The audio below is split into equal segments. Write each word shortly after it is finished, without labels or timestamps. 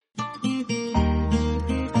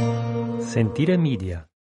Sentire Media.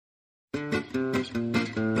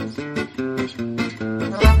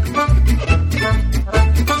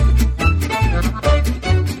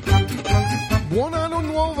 Buon anno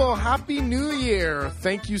nuovo. Happy New Year.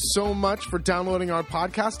 Thank you so much for downloading our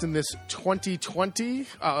podcast in this 2020.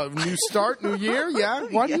 New start, new year. Yeah?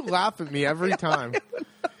 Why do you laugh at me every time?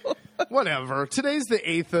 Whatever. Today's the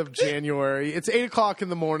 8th of January. It's 8 o'clock in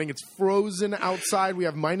the morning. It's frozen outside. We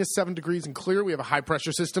have minus 7 degrees and clear. We have a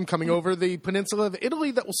high-pressure system coming over the peninsula of Italy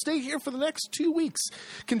that will stay here for the next 2 weeks,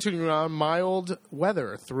 continuing on mild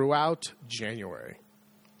weather throughout January.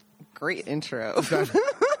 Great intro.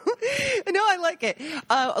 No, I like it.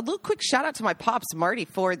 A little quick shout out to my pops, Marty,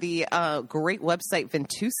 for the great website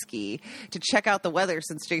Ventusky to check out the weather,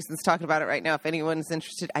 since Jason's talking about it right now. If anyone's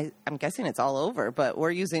interested, I'm guessing it's all over, but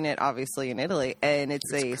we're using it obviously in Italy, and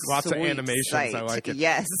it's a lots of sweet animations. site. I like it.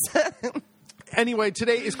 Yes. Anyway,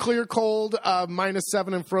 today is clear, cold, minus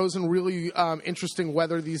 7 and frozen. Really interesting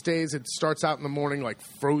weather these days. It starts out in the morning like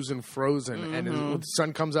frozen, and the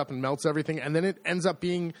sun comes up and melts everything, and then it ends up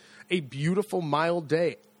being a beautiful, mild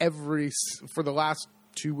day for the last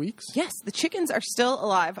 2 weeks. Yes, the chickens are still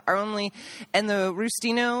alive. And the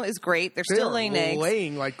roostino is great. They're still laying eggs.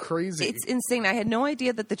 Laying like crazy. It's insane. I had no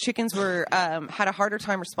idea that the chickens were had a harder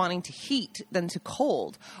time responding to heat than to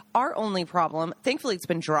cold. Our only problem, thankfully, it's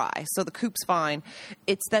been dry, so the coop's fine.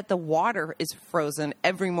 It's that the water is frozen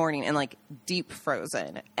every morning and like deep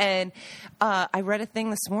frozen. And I read a thing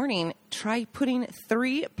this morning. Try putting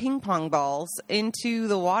 3 ping pong balls into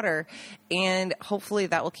the water, and hopefully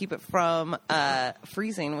that will keep it from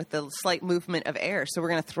freezing with the slight movement of air. So we're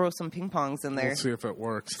going to throw some ping pongs in there. We'll see if it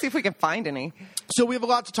works. See if we can find any. So we have a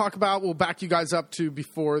lot to talk about. We'll back you guys up to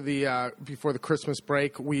before the Christmas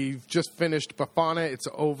break. We've just finished Befana. It's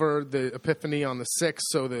over. The Epiphany on the 6th.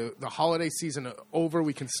 So the holiday season is over.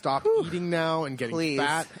 We can stop eating now and getting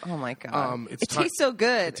fat. Oh my God. It tastes so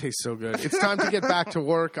good. It tastes so good. It's time to get back to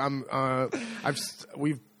work.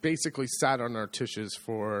 We've basically sat on our tushes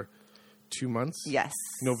for 2 months. Yes.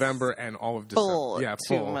 November and all of December. Full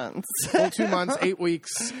 2 months. Full 2 months, 8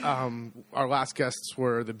 weeks. Our last guests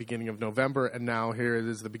were the beginning of November, and now here it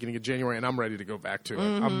is the beginning of January, and I'm ready to go back to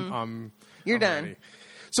it. You're done. Ready.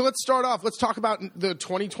 So let's start off. Let's talk about the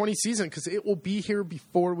 2020 season, because it will be here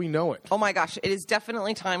before we know it. Oh my gosh, it is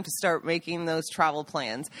definitely time to start making those travel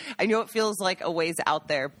plans. I know it feels like a ways out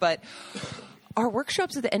there, but our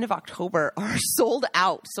workshops at the end of October are sold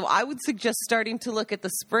out. So I would suggest starting to look at the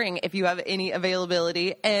spring if you have any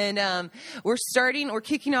availability. And we're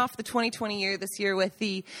kicking off the 2020 year this year with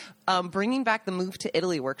the bringing back the Move to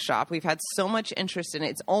Italy workshop. We've had so much interest in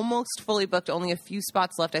it. It's almost fully booked. Only a few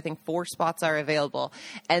spots left. I think 4 spots are available.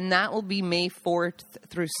 And that will be May 4th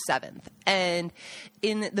through 7th. And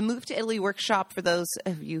in the Move to Italy workshop, for those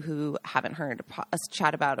of you who haven't heard us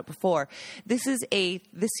chat about it before, this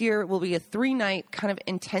year will be a 3-night kind of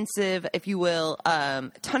intensive, if you will,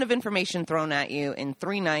 ton of information thrown at you in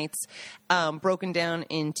 3 nights, broken down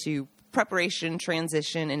into preparation,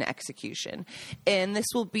 transition, and execution. And this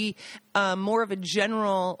will be more of a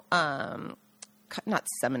general, not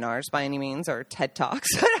seminars by any means or TED Talks,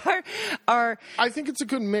 but I think it's a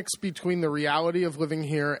good mix between the reality of living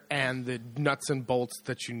here and the nuts and bolts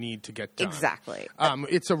that you need to get done. Exactly.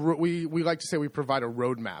 We like to say we provide a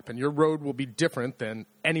roadmap, and your road will be different than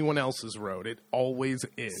anyone else's road. It always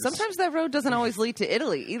is. Sometimes that road doesn't always lead to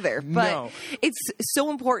Italy either, but it's so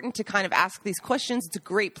important to kind of ask these questions. It's a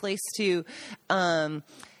great place to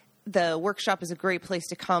the workshop is a great place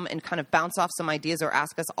to come and kind of bounce off some ideas or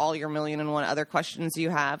ask us all your 1,000,001 other questions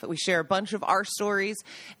you have. We share a bunch of our stories,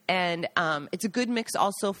 and it's a good mix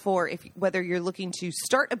also for whether you're looking to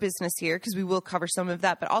start a business here, because we will cover some of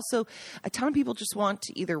that, but also a ton of people just want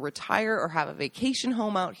to either retire or have a vacation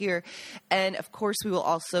home out here. And of course, we will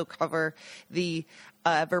also cover the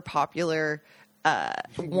ever popular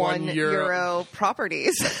 €1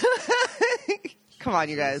 properties. Come on,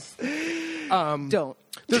 you guys. Don't.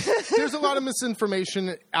 There's a lot of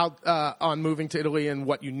misinformation out on moving to Italy and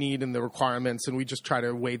what you need and the requirements, and we just try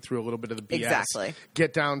to wade through a little bit of the BS, exactly.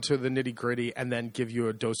 Get down to the nitty-gritty, and then give you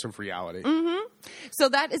a dose of reality. Mm-hmm. So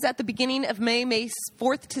that is at the beginning of May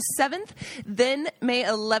 4th to 7th. Then May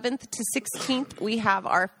 11th to 16th, we have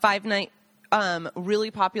our 5-night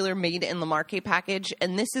really popular Made in La Marche package,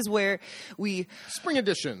 and this is where we spring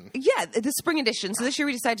edition. Yeah, the spring edition. So this year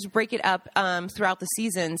we decided to break it up throughout the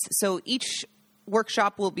seasons. So each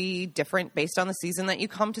workshop will be different based on the season that you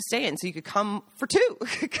come to stay in. So you could come for 2,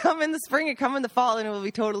 come in the spring and come in the fall, and it will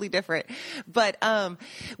be totally different. But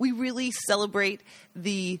we really celebrate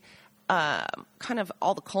the kind of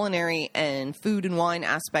all the culinary and food and wine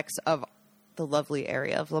aspects of the lovely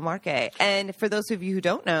area of La Marche. And for those of you who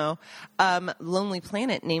don't know, Lonely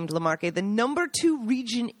Planet named La Marche the number 2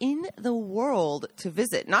 region in the world to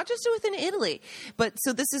visit, not just within Italy, but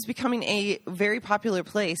so this is becoming a very popular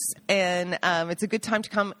place, and it's a good time to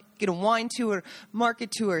come get a wine tour,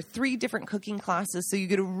 market tour, 3 different cooking classes, so you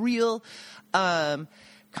get a real kind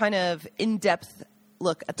of in-depth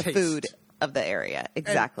look at the Taste. food of the area.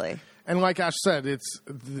 Exactly. And like Ash said,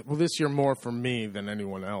 this year more for me than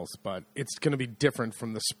anyone else, but it's going to be different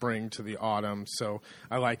from the spring to the autumn, so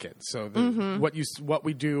I like it. So what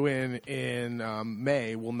we do in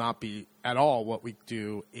May will not be at all what we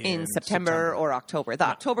do in September or October. The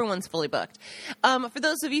October one's fully booked. For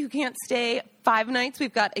those of you who can't stay 5 nights,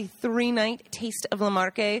 we've got a 3-night taste of La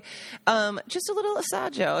Marche. Just a little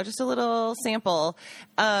assaggio, just a little sample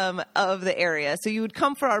of the area. So you would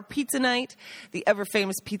come for our pizza night, the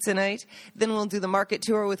ever-famous pizza night. Then we'll do the market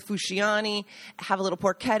tour with Fusciani, have a little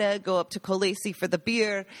porchetta, go up to Colesi for the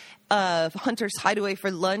beer, Hunter's Hideaway for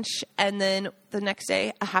lunch, and then the next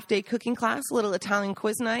day, a half-day cooking class, a little Italian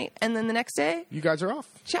quiz night, and then the next day... You guys are off.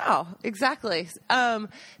 Ciao. Exactly.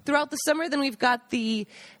 Throughout the summer, then we've got the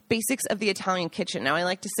basics of the Italian kitchen. Now, I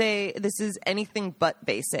like to say this is anything but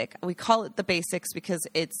basic. We call it the basics because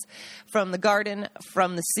it's from the garden,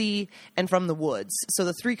 from the sea, and from the woods. So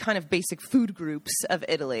the 3 kind of basic food groups of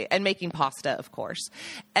Italy, and making pasta, of course.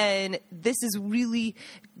 And this is really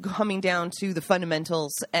coming down to the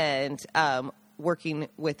fundamentals and working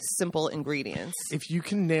with simple ingredients. If you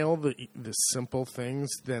can nail the simple things,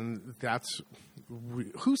 then that's...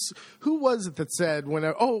 Who was it that said,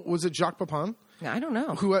 was it Jacques Pepin? I don't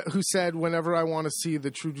know. Who said, whenever I want to see the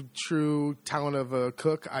true talent of a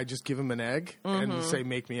cook, I just give him an egg and say,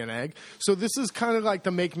 make me an egg. So this is kind of like the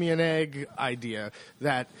make me an egg idea,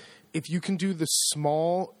 that if you can do the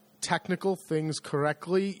small technical things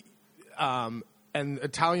correctly, and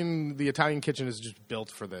the Italian kitchen is just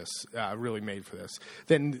built for this, really made for this,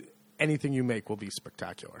 then anything you make will be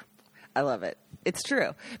spectacular. I love it. It's true.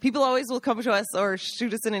 People always will come to us or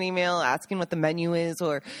shoot us in an email asking what the menu is,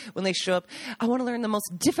 or when they show up, I want to learn the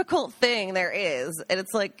most difficult thing there is. And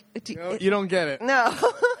it's like... You don't get it. No.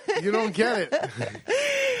 You don't get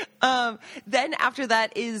it. Then after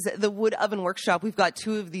that is the wood oven workshop. We've got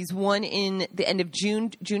 2 of these, one in the end of June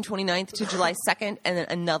 29th to July 2nd, and then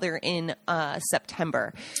another in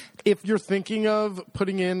September. If you're thinking of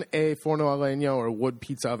putting in a forno a legna or a wood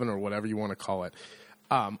pizza oven or whatever you want to call it,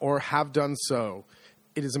 or have done so,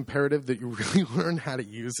 it is imperative that you really learn how to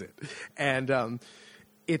use it. And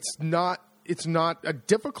it's not a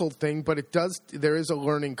difficult thing, but there is a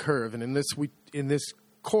learning curve. And in this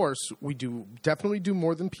course, we definitely do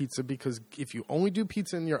more than pizza, because if you only do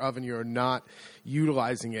pizza in your oven, you're not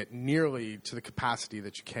utilizing it nearly to the capacity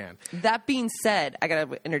that you can. That being said, I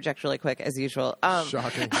got to interject really quick, as usual.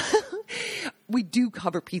 Shocking. We do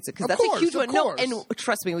cover pizza because that's a huge one. No, and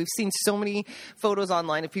trust me, we've seen so many photos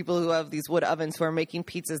online of people who have these wood ovens who are making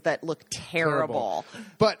pizzas that look terrible.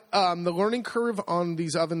 But the learning curve on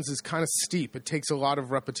these ovens is kind of steep. It takes a lot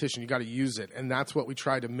of repetition. You got to use it, and that's what we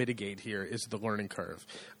try to mitigate here, is the learning curve.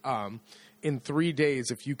 In 3 days,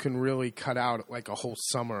 if you can really cut out like a whole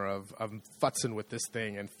summer of futzing with this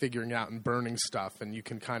thing and figuring out and burning stuff, and you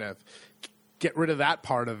can kind of get rid of that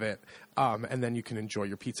part of it, and then you can enjoy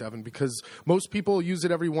your pizza oven, because most people use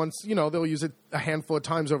it every once, they'll use it a handful of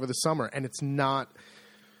times over the summer, and it's not,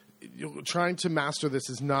 trying to master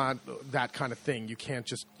this is not that kind of thing. You can't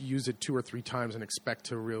just use it 2 or 3 times and expect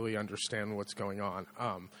to really understand what's going on.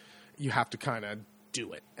 You have to kind of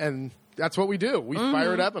do it, and that's what we do. We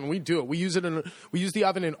fire it up and we do it. We use the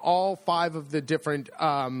oven in all 5 of the different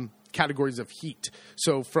categories of heat.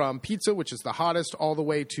 So from pizza, which is the hottest, all the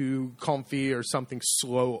way to confit or something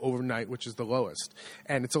slow overnight, which is the lowest.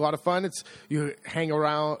 And it's a lot of fun. You hang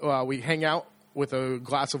around. We hang out with a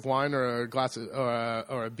glass of wine or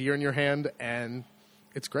a beer in your hand, and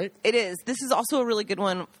it's great. It is. This is also a really good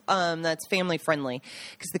one that's family friendly,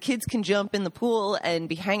 because the kids can jump in the pool and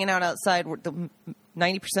be hanging out outside.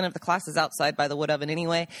 90% of the class is outside by the wood oven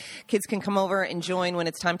anyway. Kids can come over and join when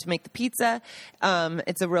it's time to make the pizza.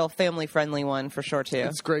 It's a real family friendly one for sure too.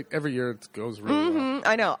 It's great. Every year it goes really well.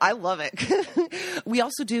 I know. I love it. We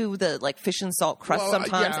also do the like fish and salt crust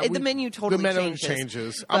sometimes. Yeah, the menu totally changes. The menu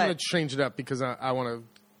changes. I'm going to change it up because I want to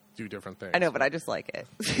do different things. I know, but I just like it.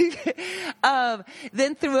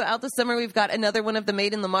 Then throughout the summer, we've got another one of the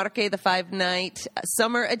Made in La Marche, the 5-night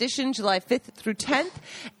summer edition, July 5th through 10th,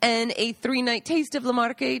 and a 3-night taste of La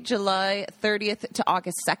Marche, July 30th to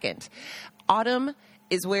August 2nd. Autumn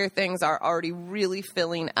is where things are already really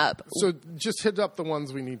filling up. So just hit up the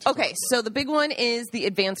ones we need to Okay, so the big one is the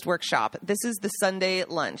advanced workshop. This is the Sunday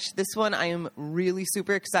lunch. This one I am really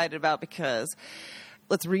super excited about because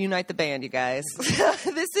let's reunite the band, you guys.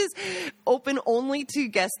 This is open only to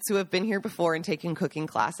guests who have been here before and taken cooking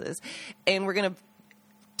classes. And we're going to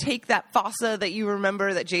take that fossa that you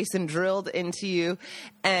remember that Jason drilled into you,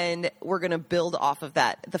 and we're going to build off of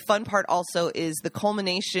that. The fun part also is the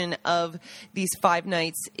culmination of these 5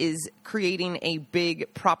 nights is creating a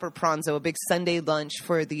big proper pranzo, a big Sunday lunch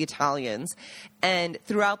for the Italians. And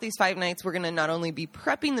throughout these 5 nights, we're going to not only be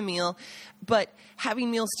prepping the meal, but having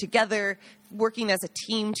meals together, working as a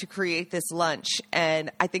team to create this lunch.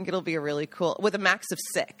 And I think it'll be a really cool, with a max of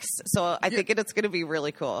 6. So I think it's going to be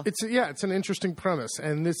really cool. It's an interesting premise.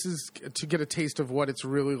 And this is to get a taste of what it's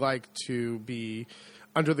really like to be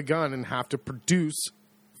under the gun and have to produce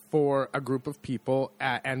for a group of people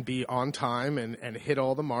and be on time and hit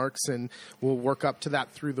all the marks. And we'll work up to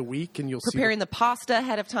that through the week. And you'll preparing the pasta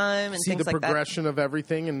ahead of time and see things the like that. progression of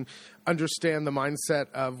everything and understand the mindset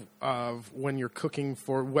of when you're cooking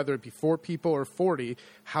for, whether it be 4 people or 40,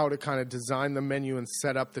 how to kind of design the menu and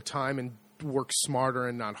set up the time and work smarter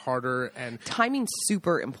and not harder. And timing's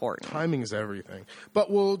super important. Timing is everything.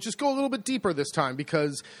 But we'll just go a little bit deeper this time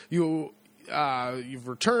because you've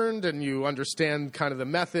returned and you understand kind of the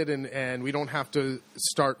method, and we don't have to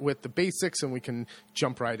start with the basics, and we can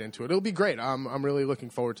jump right into it. It'll be great. I'm really looking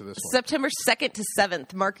forward to this one. September 2nd to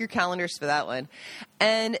 7th. Mark your calendars for that one.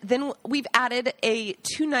 And then we've added a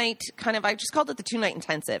 2-night kind of, I just called it the 2-night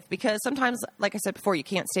intensive because sometimes, like I said before, you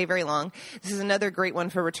can't stay very long. This is another great one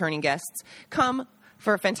for returning guests. Come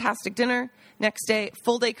for a fantastic dinner. Next day,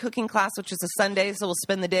 full day cooking class, which is a Sunday, so we'll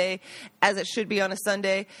spend the day as it should be on a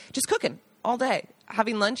Sunday, just cooking all day,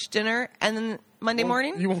 having lunch, dinner, and then Monday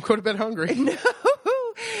morning. You won't go to bed hungry. No.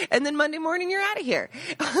 And then Monday morning, you're out of here.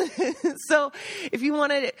 So if you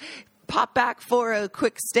want to pop back for a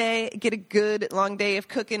quick stay, get a good long day of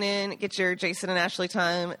cooking in, get your Jason and Ashley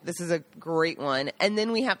time, this is a great one. And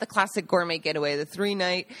then we have the classic gourmet getaway, the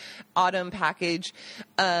 3-night autumn package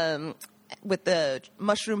with the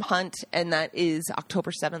mushroom hunt, and that is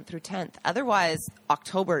October 7th through 10th. Otherwise,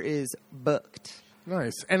 October is booked.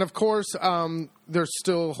 Nice. And of course, there's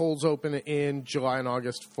still holds open in July and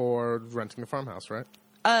August for renting the farmhouse, right?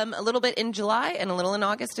 A little bit in July and a little in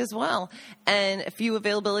August as well. And a few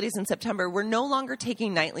availabilities in September. We're no longer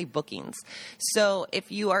taking nightly bookings. So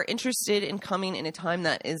if you are interested in coming in a time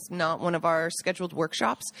that is not one of our scheduled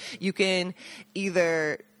workshops, you can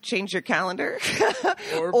either change your calendar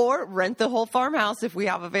or rent the whole farmhouse if we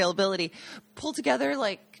have availability. Pull together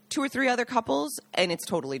like 2 or 3 other couples, and it's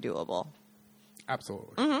totally doable.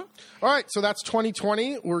 Absolutely. Mm-hmm. All right, so that's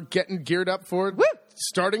 2020. We're getting geared up for it. Woo!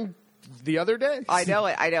 Starting the other day. I know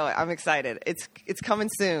it. I'm excited. It's coming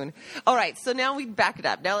soon. All right, so now we back it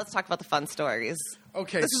up. Now let's talk about the fun stories.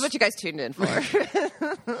 Okay. This is what you guys tuned in for.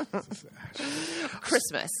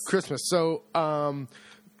 Christmas. So,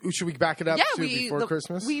 should we back it up before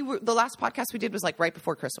Christmas? The last podcast we did was like right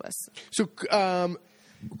before Christmas. So,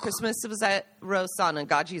 Christmas was at Rosanna,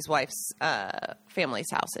 Gaggi's wife's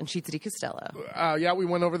family's house in Città di Castello. Yeah, we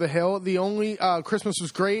went over the hill. The only Christmas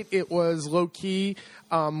was great. It was low key.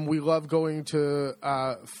 We love going to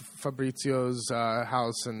Fabrizio's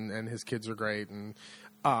house, and his kids are great. And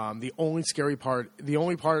the only part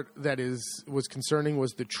that was concerning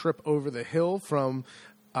was the trip over the hill from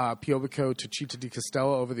Piobico to Città di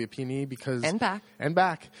Castello over the Apennines and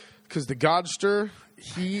back because the Godster,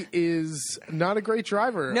 he is not a great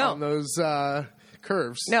driver on those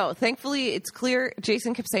curves. No, thankfully it's clear.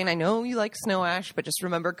 Jason kept saying, "I know you like snow ash, but just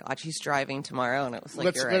remember, Gaggi's driving tomorrow." And it was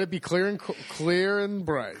like, let it be clear and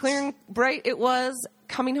bright. Clear and bright. It was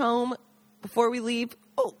coming home before we leave.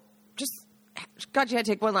 Oh, just. God, you had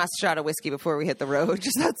to take one last shot of whiskey before we hit the road.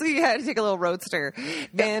 Just that's what you had to take a little roadster.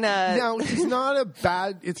 And now he's not a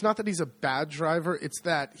bad. It's not that he's a bad driver. It's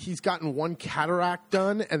that he's gotten one cataract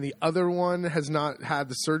done and the other one has not had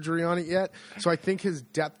the surgery on it yet. So I think his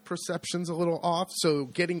depth perception's a little off. So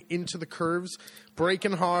getting into the curves,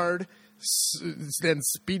 braking hard, then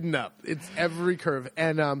speeding up. It's every curve,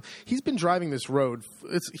 and he's been driving this road.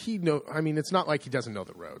 It's not like he doesn't know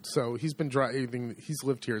the road. So he's been driving. He's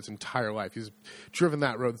lived here his entire life. He's driven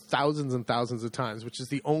that road thousands and thousands of times, which is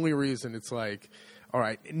the only reason it's like, all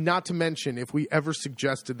right. Not to mention, if we ever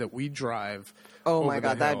suggested that we drive, oh my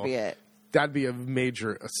God, that'd be it. That'd be a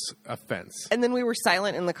major offense. And then we were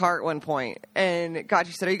silent in the car at one point, and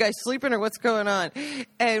Gaggi said, "Are you guys sleeping or what's going on?"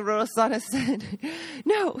 And Rosanna said,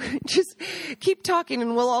 "No, just keep talking,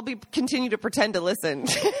 and we'll all continue to pretend to listen."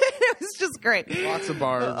 It was just great. Lots of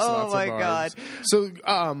barbs. Oh my God! So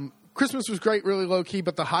Christmas was great, really low-key,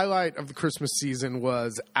 but the highlight of the Christmas season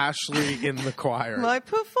was Ashley in the choir. My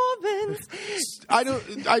performance.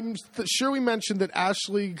 I'm sure we mentioned that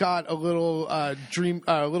Ashley got a little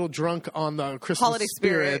drunk on the Christmas Holiday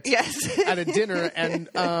spirit, yes. at a dinner and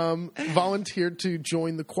volunteered to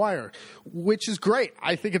join the choir, which is great.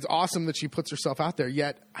 I think it's awesome that she puts herself out there,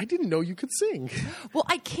 yet I didn't know you could sing. Well,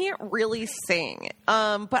 I can't really sing,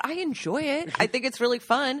 but I enjoy it. I think it's really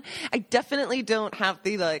fun. I definitely don't have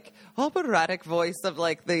the, like, operatic voice of,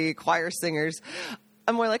 like, the choir singers.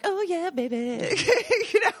 I'm more like, oh yeah, baby,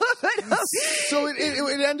 you know. So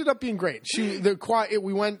it ended up being great. The choir. It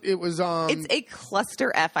was. It's a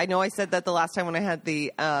cluster F. I know I said that the last time when I had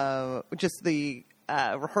the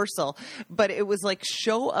rehearsal, but it was like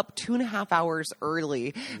show up 2.5 hours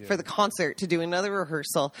early for the concert to do another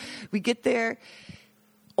rehearsal. We get there.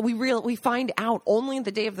 We find out only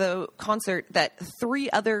the day of the concert that 3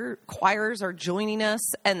 other choirs are joining us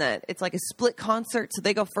and that it's like a split concert. So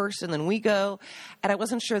they go first and then we go. And I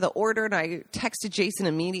wasn't sure the order. And I texted Jason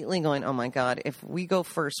immediately going, oh my God, if we go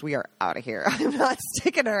first, we are out of here. I'm not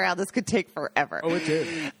sticking around. This could take forever. Oh, it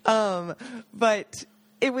did. But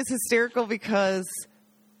it was hysterical because...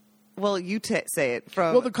 Well, you say it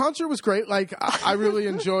from. Well, the concert was great. Like I really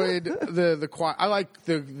enjoyed the choir. I like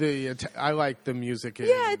the music.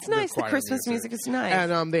 Yeah, it's nice. The Christmas music is nice.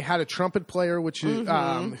 And they had a trumpet player, which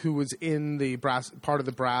who was in the part of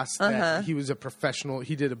the brass. That he was a professional.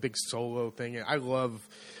 He did a big solo thing. I love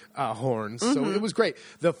horns, so it was great.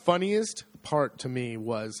 The funniest part to me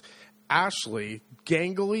was Ashley,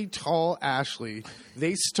 gangly, tall Ashley.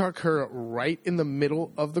 They stuck her right in the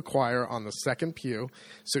middle of the choir on the second pew.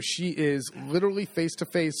 So she is literally face to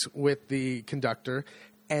face with the conductor,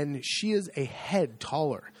 and she is a head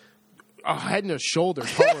and a shoulder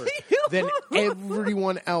taller than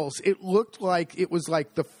everyone else. It looked like it was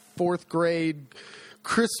like the 4th grade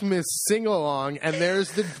Christmas sing-along, and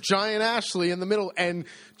there's the giant Ashley in the middle, and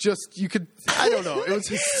I don't know, it was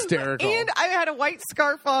hysterical. And I had a white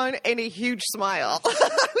scarf on and a huge smile. I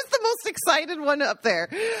was the most excited one up there.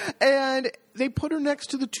 And they put her next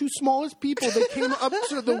to the 2 smallest people. They came up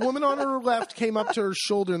to, the woman on her left came up to her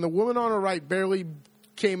shoulder, and the woman on her right barely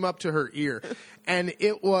came up to her ear. And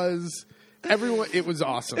it was... it was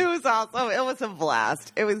awesome. It was awesome. It was a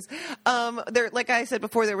blast. It was there. Like I said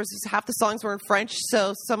before, there was just half the songs were in French,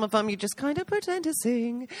 so some of them you just kind of pretend to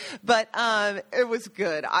sing. But it was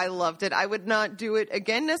good. I loved it. I would not do it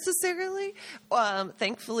again necessarily.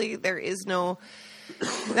 Thankfully, there is no.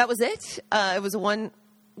 That was it. It was a one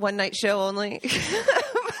night show only.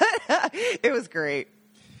 But, it was great.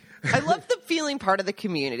 I love the feeling part of the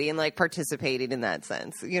community and like participating in that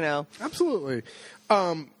sense. You know, absolutely.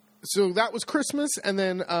 So that was Christmas, and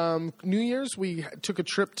then New Year's, we took a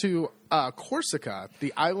trip to Corsica,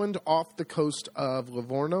 the island off the coast of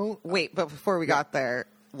Livorno. Wait, but before we got there,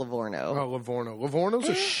 Livorno. Oh, Livorno. Livorno's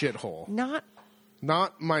a shithole.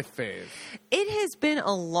 Not my fave. It has been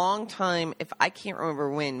a long time, if I can't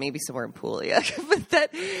remember when, maybe somewhere in Puglia, but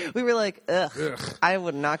that we were like, ugh, I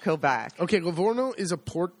would not go back. Okay, Livorno is a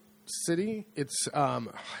port city. It's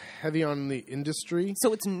heavy on the industry.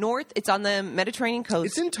 So it's north. It's on the Mediterranean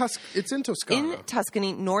coast. It's in Toscana. In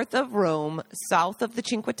Tuscany, north of Rome, south of the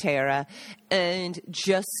Cinque Terre, and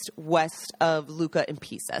just west of Lucca and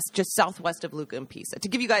Pisa. Just southwest of Lucca and Pisa. To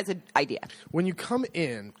give you guys an idea. When you come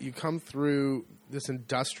in, you come through this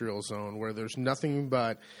industrial zone where there's nothing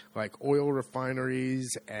but like oil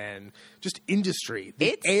refineries and just industry.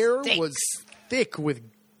 The air was thick with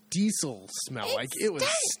diesel smell. It was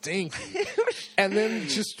stinky. And then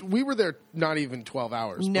we were there not even 12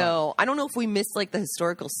 hours. No, I don't know if we missed like the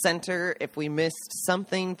historical center, if we missed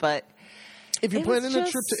something, but if you're planning a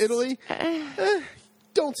trip to Italy,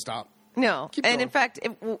 don't stop. No. Keep and going. In fact,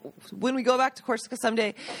 when we go back to Corsica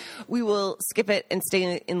someday, we will skip it and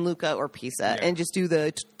stay in Lucca or Pisa and just do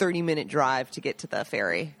the 30-minute drive to get to the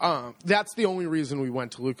ferry. That's the only reason we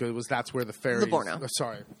went to Lucca that's where the ferries... Livorno.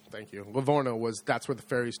 Thank you. Livorno that's where the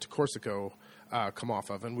ferries to Corsica come off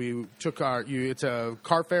of. And we took it's a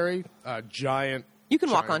car ferry, a giant... You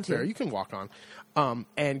can walk on, too. You can walk on.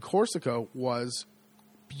 And Corsica was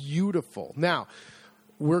beautiful. Now...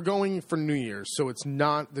 We're going for New Year's, so it's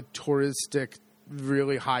not the touristic,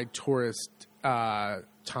 really high tourist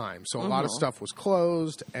time. So a lot of stuff was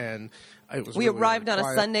closed, and it was. We really, arrived really on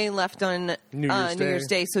quiet. a Sunday, left on New Year's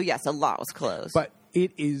Day. So yes, a lot was closed. But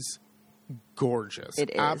it is gorgeous.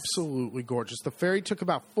 It is absolutely gorgeous. The ferry took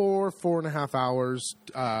about 4.5 hours.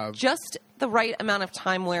 Just the right amount of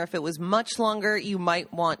time where if it was much longer, you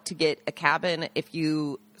might want to get a cabin if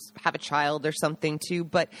you have a child or something too.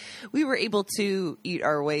 But we were able to eat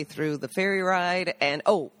our way through the ferry ride. And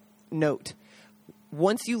note,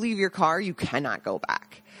 once you leave your car, you cannot go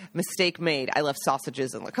back. Mistake made. I left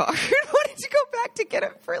sausages in the car. I wanted to go back to get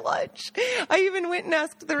it for lunch. I even went and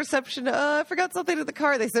asked the reception, I forgot something in the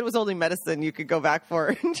car. They said it was only medicine you could go back for.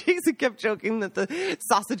 And Jason kept joking that the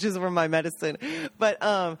sausages were my medicine. But,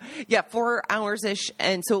 4 hours-ish,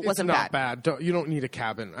 and so it wasn't bad. It's not bad. You don't need a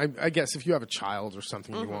cabin. I guess if you have a child or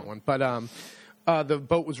something, you want one. But the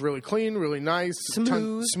boat was really clean, really nice.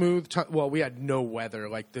 Smooth. Well, we had no weather.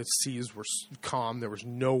 Like, the seas were calm. There was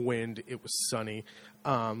no wind. It was sunny.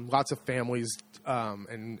 Lots of families,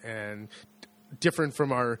 and different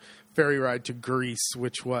from our ferry ride to Greece,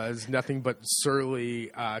 which was nothing but surly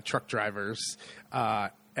truck drivers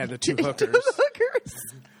and the two hookers.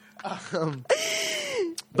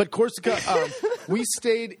 But Corsica, we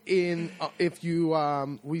stayed in. You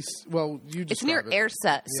it's near Airset.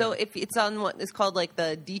 Yeah. So if it's on what is called like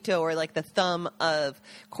the Dito or like the thumb of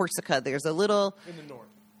Corsica, there's a little in the north.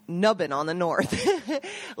 Nubbin on the north, a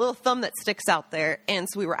little thumb that sticks out there, and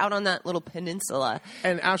so we were out on that little peninsula.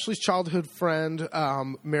 And Ashley's childhood friend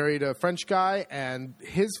married a French guy, and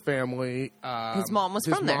his family, his mom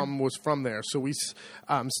was from there. So we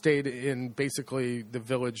stayed in basically the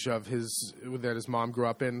village that his mom grew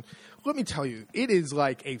up in. Let me tell you, it is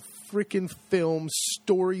like a freaking film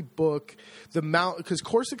storybook. Because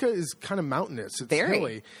Corsica is kind of mountainous, it's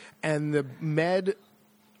hilly, and the Med.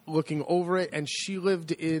 Looking over it, and she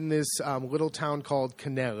lived in this little town called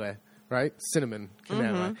Canele, right? Cinnamon,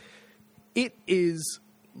 Canele. Mm-hmm. It is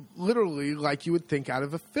literally like you would think out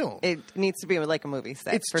of a film. It needs to be like a movie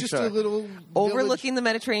set. It's just a little overlooking the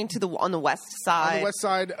Mediterranean on the west side. On the west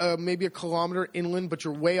side, maybe a kilometer inland, but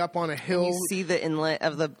you're way up on a hill. And you see the inlet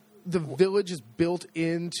of the. The village is built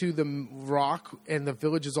into the rock, and the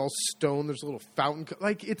village is all stone. There's a little fountain.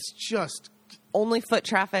 Like, it's just. Only foot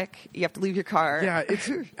traffic. You have to leave your car. Yeah, it's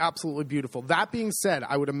absolutely beautiful. That being said,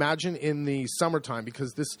 I would imagine in the summertime,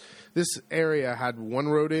 because this area had one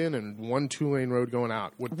road in and one 2-lane road going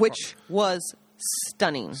out. Which was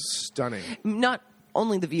stunning. Stunning. Not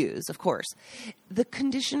only the views, of course. The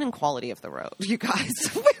condition and quality of the road, you guys.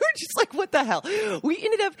 We were just like, what the hell? We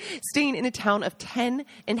ended up staying in a town of 10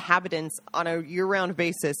 inhabitants on a year-round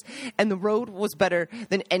basis, and the road was better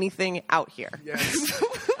than anything out here. Yes.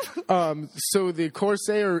 So the Corse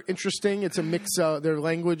are interesting. It's a mix of, their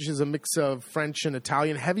language is a mix of French and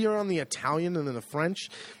Italian, heavier on the Italian than the French.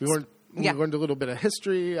 We learned a little bit of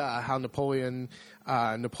history, how Napoleon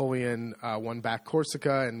won back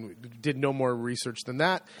Corsica, and did no more research than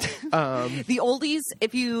that. The oldies,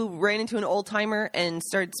 if you ran into an old timer and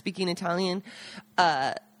started speaking Italian,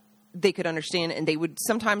 they could understand, and they would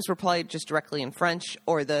sometimes reply just directly in French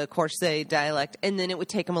or the Corse dialect, and then it would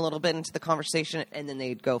take them a little bit into the conversation, and then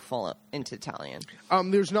they'd go full up into Italian.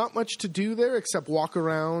 There's not much to do there except walk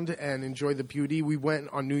around and enjoy the beauty. We went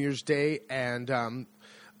on New Year's Day, and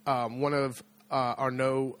one of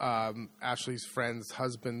Ashley's friends,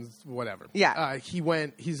 husbands, whatever. Yeah. He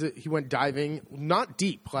went diving, not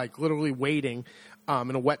deep, like literally wading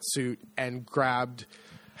in a wetsuit, and grabbed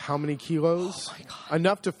how many kilos? Oh my God.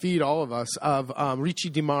 Enough to feed all of us of Ricci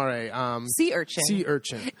di Mare. Sea urchin. Sea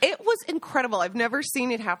urchin. It was incredible. I've never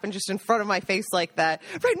seen it happen just in front of my face like that.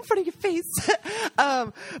 Right in front of your face.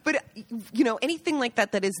 But, anything like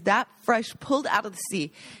that is that fresh, pulled out of the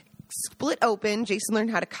sea, split open. Jason learned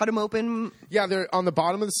how to cut them open. Yeah, on the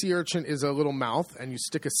bottom of the sea urchin is a little mouth, and you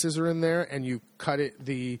stick a scissor in there, and you cut it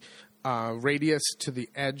the radius to the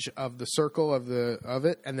edge of the circle of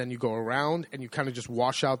it, and then you go around, and you kind of just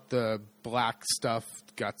wash out the black stuff,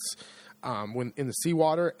 guts, when in the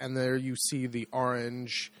seawater, and there you see the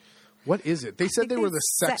orange. What is it? They said they were the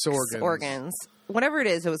sex organs. Whatever it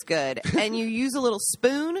is, it was good. And you use a little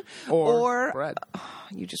spoon or bread.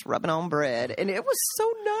 You just rub it on bread, and it was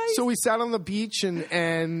so nice. So we sat on the beach,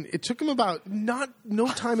 and it took him about no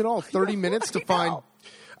time at all, 30 minutes to find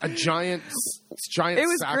a giant. It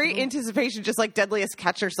was great anticipation, just like Deadliest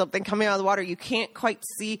Catch or something coming out of the water. You can't quite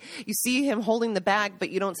see. You see him holding the bag, but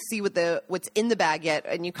you don't see what's in the bag yet,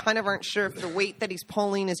 and you kind of aren't sure if the weight that he's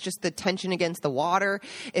pulling is just the tension against the water,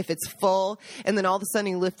 if it's full. And then all of a sudden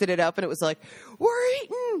he lifted it up, and it was like, we're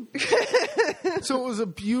eating. So it was a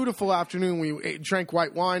beautiful afternoon. We drank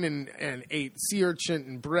white wine and ate sea urchin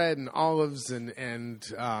and bread and olives and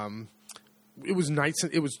it was nice.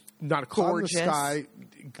 It was not a cloud in the sky.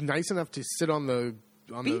 Nice enough to sit on the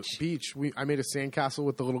beach. I made a sandcastle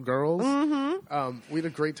with the little girls. Mm-hmm. We had a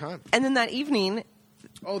great time. And then that evening.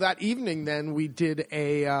 Then we did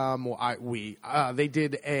a. They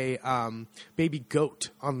did a baby goat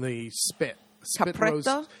on the spit.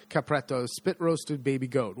 Capretto? Capretto, spit roasted baby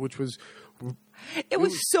goat, which was It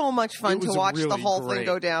was so much fun to watch the really whole thing great.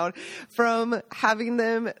 go down, from having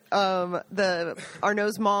them,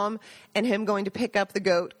 Arnaud's mom and him going to pick up the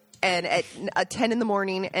goat and at 10 in the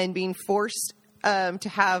morning and being forced to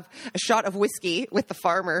have a shot of whiskey with the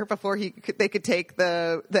farmer before they could take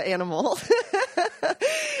the animal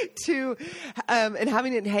to and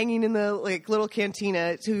having it hanging in the like little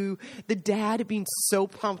cantina, to the dad being so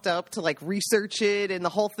pumped up to like research it and the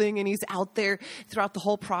whole thing, and he's out there throughout the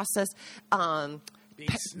whole process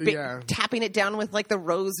tapping it down with like the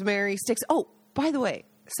rosemary sticks. Oh, by the way,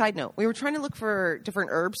 side note, we were trying to look for different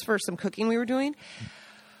herbs for some cooking we were doing.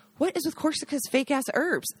 What is with Corsica's fake-ass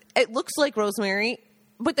herbs? It looks like rosemary,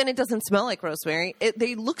 but then it doesn't smell like rosemary.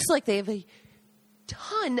 They looks like they have a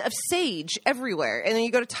ton of sage everywhere. And then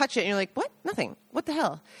you go to touch it, and you're like, what? Nothing. What the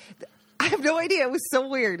hell? I have no idea. It was so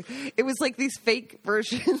weird. It was like these fake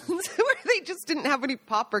versions where they just didn't have any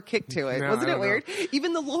pop or kick to it. No, Wasn't I it don't weird? know.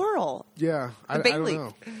 Even the laurel. Yeah, I bay don't leaf.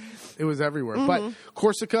 know. It was everywhere. But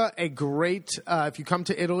Corsica, a great, if you come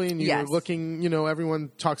to Italy and you're Yes. looking,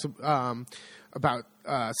 everyone talks about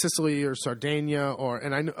Sicily or Sardinia,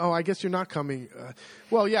 I guess you're not coming.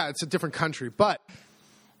 Well, yeah, it's a different country. But,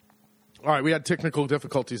 all right, we had technical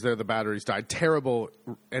difficulties there. The batteries died. Terrible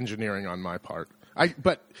engineering on my part.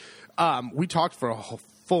 But we talked for a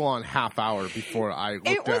full-on half hour before I looked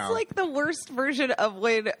down. It was like the worst version of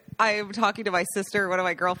when I'm talking to my sister, one of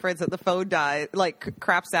my girlfriends, and the phone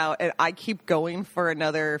craps out, and I keep going for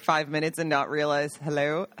another 5 minutes and not realize,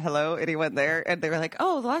 hello, anyone there? And they were like,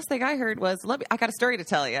 oh, the last thing I heard was, I got a story to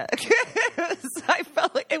tell you. So I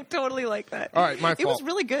felt like it totally like that. All right, my fault. It was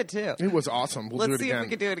really good, too. It was awesome. We'll do it Let's see again. if we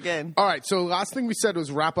can do it again. All right, so last thing we said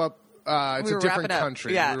was wrap up. It's We a were different wrapping up.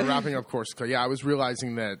 country. Yeah. We were wrapping up Corsica. Yeah, I was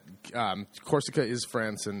realizing that Corsica is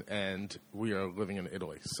France and we are living in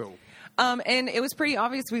Italy. So, and it was pretty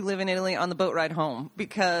obvious we live in Italy on the boat ride home,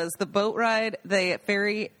 because the boat ride, the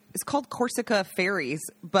ferry, is called Corsica Ferries,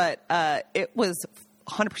 but it was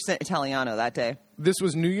 100% Italiano that day. this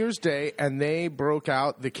was New Year's Day, and they broke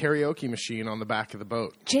out the karaoke machine on the back of the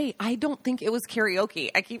boat. Jay, I don't think it was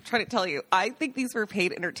karaoke. I keep trying to tell you. I think these were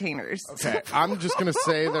paid entertainers. Okay, I'm just going to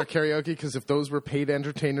say they're karaoke because if those were paid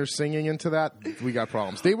entertainers singing into that, we got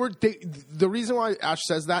problems. The reason why Ash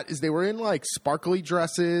says that is they were in like sparkly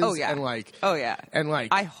dresses. Oh, yeah. And like, oh, yeah. And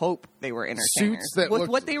like, I hope they were entertainers. suits that With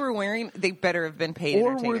looked- what they were wearing, they better have been paid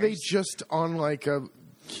or entertainers. were they just on like a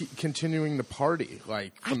continuing the party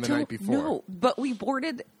like from the night before? No, but we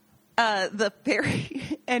boarded the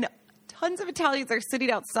ferry and tons of Italians are sitting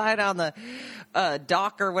outside on the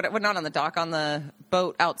dock or whatever. Well, not on the dock, on the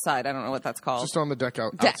boat outside. I don't know what that's called. Just on the deck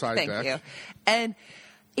outside Thank deck. you. And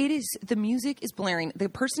the music is blaring. The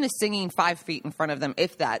person is singing 5 feet in front of them,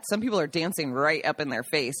 if that. Some people are dancing right up in their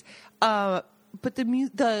face. But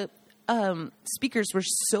the speakers were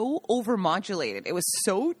so overmodulated. It was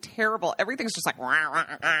so terrible. Everything's just like, wah, wah,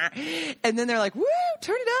 wah. And then they're like, woo,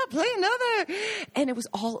 turn it up, play another. And it was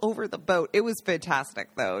all over the boat. It was fantastic,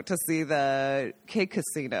 though, to see the K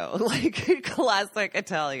Casino, like classic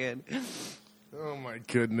Italian. Oh my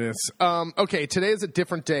goodness. Okay, today is a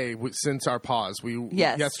different day since our pause.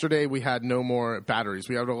 Yes. Yesterday we had no more batteries.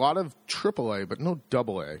 We had a lot of AAA, but no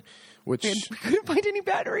AA. Which And we couldn't find any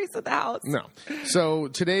batteries at the house. no. So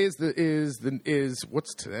today is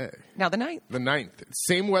what's today? Now the 9th. The 9th.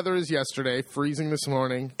 Same weather as yesterday. Freezing this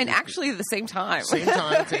morning. And actually at the same time. Same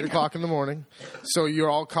time. It's 8 o'clock in the morning. So you're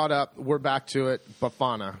all caught up. We're back to it.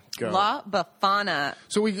 Befana. Go. La Befana.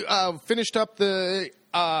 So we finished up the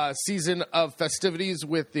season of festivities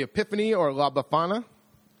with the Epiphany or La Befana.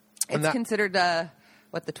 It's considered, the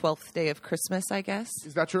 12th day of Christmas, I guess.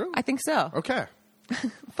 Is that true? I think so. Okay.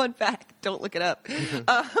 Fun fact. Don't look it up.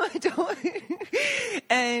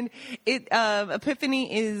 And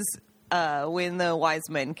Epiphany is when the wise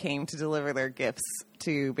men came to deliver their gifts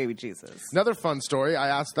to baby Jesus. Another fun story. I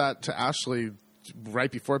asked that to Ashley right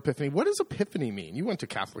before Epiphany. What does Epiphany mean? You went to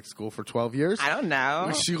Catholic school for 12 years. I don't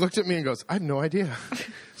know. She looked at me and goes, I have no idea.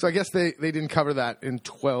 So I guess they didn't cover that in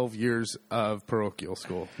 12 years of parochial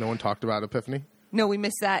school. No one talked about Epiphany? No, we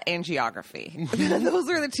missed that and geography. Those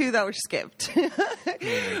were the two that were skipped.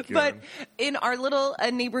 But in our little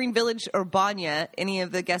neighboring village, Urbania, any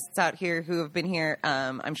of the guests out here who have been here,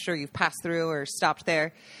 I'm sure you've passed through or stopped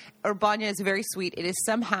there. Urbania is very sweet. It is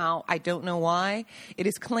somehow, I don't know why, it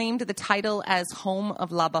is claimed the title as home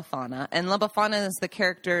of La Befana. And La Befana is the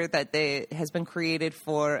character that has been created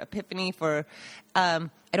for Epiphany for,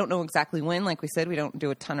 I don't know exactly when. Like we said, we don't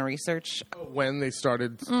do a ton of research. When they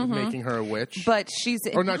started making her a witch? But she's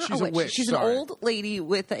not she's a witch. She's sorry. an old lady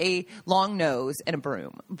with a long nose and a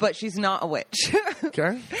broom, but she's not a witch.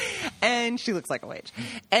 Okay. And she looks like a witch.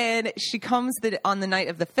 And she comes on the night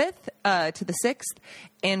of the 5th, to the 6th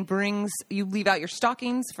and you leave out your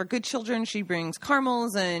stockings for good children. She brings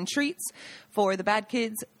caramels and treats. For the bad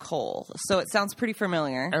kids, coal. So it sounds pretty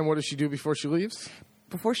familiar. And what does she do before she leaves?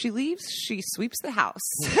 Before she leaves, she sweeps the house.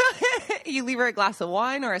 You leave her a glass of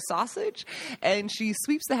wine or a sausage, and she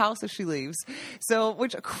sweeps the house as she leaves. So,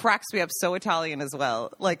 which cracks me up, so Italian as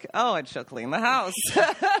well. Like, oh, and she'll clean the house.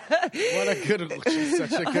 What a good, she's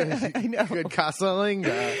such a good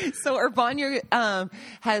casalinga. So Urbania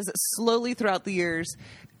has slowly throughout the years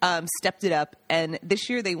stepped it up, and this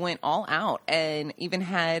year they went all out and even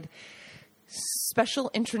had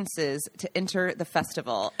special entrances to enter the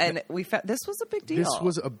festival, and we found this was a big deal. This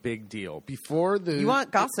was a big deal. Before you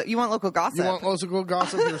want gossip, you want local gossip. You want local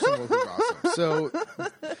gossip. Here's some local gossip. So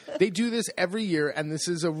they do this every year, and this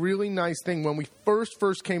is a really nice thing. When we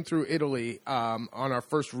first came through Italy on our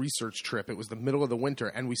first research trip, it was the middle of the winter,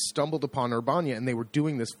 and we stumbled upon Urbania, and they were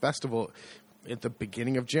doing this festival at the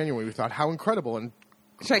beginning of January. We thought, how incredible! And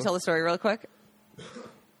should I tell the story real quick?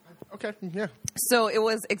 Okay, yeah. So it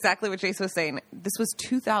was exactly what Jason was saying. This was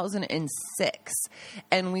 2006,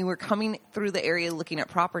 and we were coming through the area looking at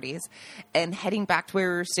properties and heading back to where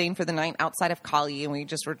we were staying for the night outside of Cali, and we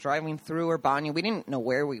just were driving through Urbania. We didn't know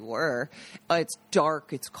where we were. It's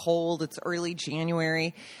dark, it's cold, it's early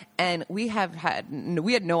January, and we had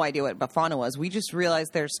no idea what Befana was. We just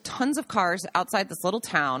realized there's tons of cars outside this little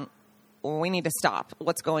town. We need to stop.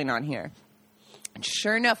 What's going on here? And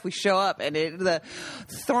sure enough, we show up, and the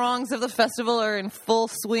throngs of the festival are in full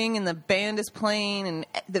swing, and the band is playing, and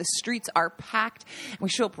the streets are packed. And we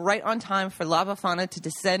show up right on time for La Befana to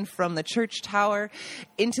descend from the church tower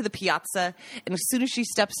into the piazza. And as soon as she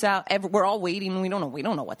steps out, we're all waiting. We don't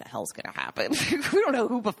know what the hell's going to happen. We don't know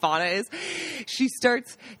who Befana is. She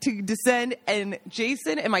starts to descend, and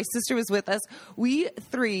Jason and my sister was with us. We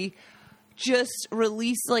three just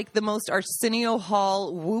release like the most Arsenio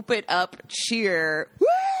Hall whoop it up cheer, woo,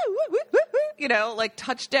 woo, woo, woo, woo, like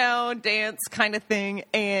touchdown dance kind of thing.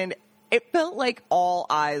 And it felt like all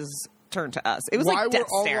eyes turned to us. It was Why like death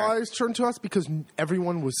were all stare. eyes turned to us? Because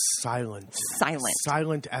everyone was silent.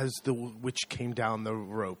 Silent as the witch came down the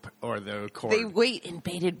rope or the cord. They wait in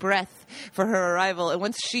bated breath for her arrival. And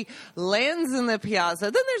once she lands in the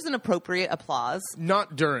piazza, then there's an appropriate applause.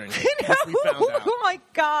 Not during, No. which we found out. Oh, my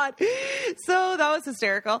God. So that was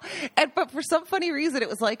hysterical. But for some funny reason, it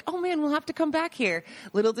was like, oh, man, we'll have to come back here.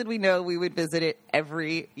 Little did we know we would visit it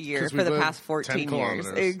every year for the past 14 years.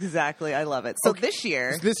 Exactly. I love it. So this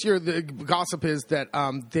year, the gossip is that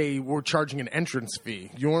they were charging an entrance fee.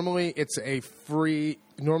 Normally, it's a free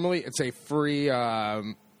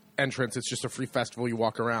entrance. It's just a free festival. You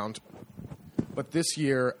walk around. But this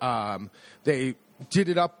year, they did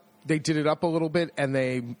it up. They did it up a little bit, and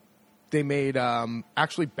they made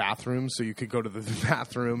actually bathrooms, so you could go to the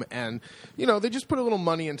bathroom, and they just put a little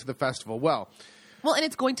money into the festival. Well, and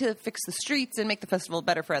it's going to fix the streets and make the festival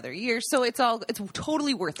better for other years. So it's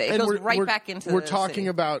totally worth it. It goes right back into. We're talking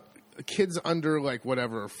about kids under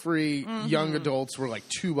free. Mm-hmm. Young adults were like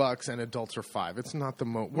 $2 and adults are $5. It's not the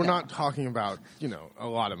most. We're not talking about a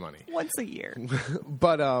lot of money once a year.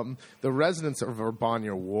 But the residents of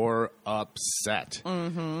Urbania were upset.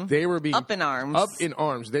 Mm-hmm. They were being up in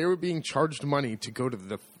arms. They were being charged money to go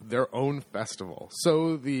to their own festival.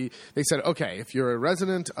 So they said, okay, if you're a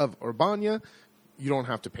resident of Urbania, you don't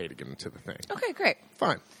have to pay to get into the thing. Okay, great,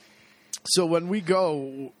 fine. So when we get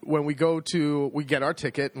our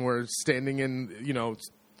ticket and we're standing in,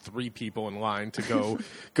 3 people in line to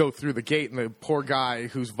go through the gate, and the poor guy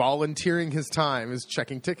who's volunteering his time is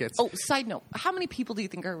checking tickets. Oh, side note, how many people do you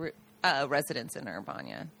think are residents in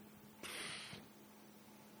Urbania?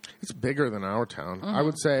 It's bigger than our town. Mm-hmm. I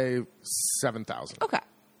would say 7,000. Okay.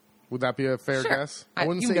 Would that be a fair guess? I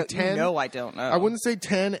wouldn't say 10. I don't know. I wouldn't say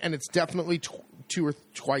 10, and it's definitely 2 or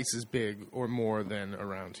twice as big or more than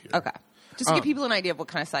around here. Okay. Just to give people an idea of what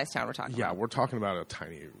kind of size town we're talking about. Yeah, we're talking about a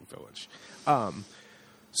tiny village.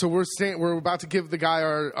 So we're about to give the guy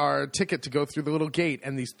our ticket to go through the little gate,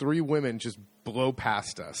 and these 3 women just blow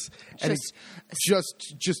past us and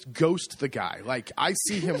just ghost the guy. Like, I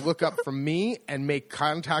see him look up from me and make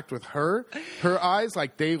contact with her eyes,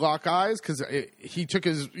 like they lock eyes, because he took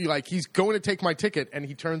he's going to take my ticket, and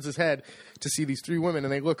he turns his head to see these 3 women,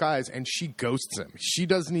 and they look eyes, and she ghosts him. She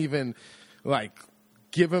doesn't even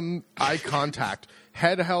give him eye contact.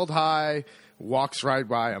 Head held high, walks right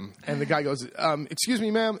by him. And the guy goes, excuse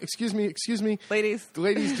me, ma'am, excuse me. Ladies, do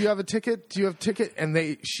you have a ticket? Do you have a ticket? And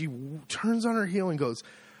she turns on her heel and goes,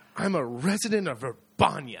 I'm a resident of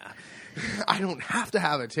Urbania. I don't have to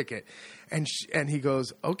have a ticket. And he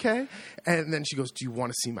goes, okay. And then she goes, do you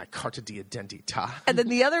want to see my carta di identità? And then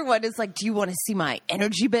the other one is like, do you want to see my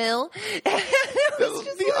energy bill? It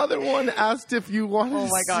The other one asked if you wanted to see... Oh,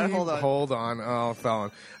 my God, hold on. Hold on. Oh,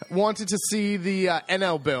 Fallon. Wanted to see the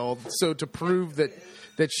NL build, so to prove that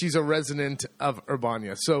she's a resident of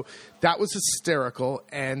Urbania. So that was hysterical,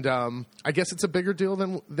 and I guess it's a bigger deal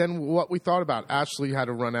than what we thought about. Ashley had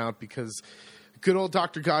to run out because good old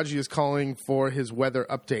Dr. Gaggi is calling for his weather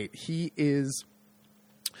update. He is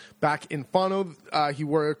back in Fano. He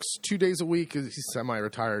works 2 days a week. He's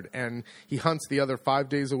semi-retired, and he hunts the other 5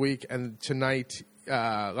 days a week, and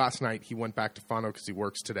last night he went back to Fano because he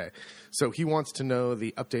works today. So he wants to know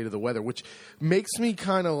the update of the weather, which makes me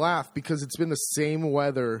kind of laugh because it's been the same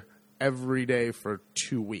weather every day for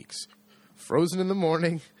 2 weeks. Frozen in the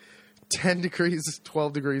morning, 10 degrees,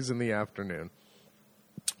 12 degrees in the afternoon.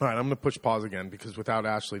 All right, I'm going to push pause again because without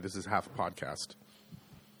Ashley, this is half a podcast.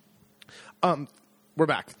 We're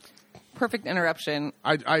back. Perfect interruption.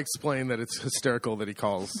 I explained that it's hysterical that he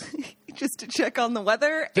calls. Just to check on the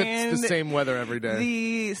weather. It's the same weather every day.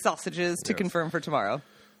 The sausages to confirm for tomorrow.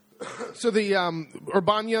 So the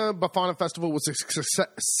Urbania Befana Festival was a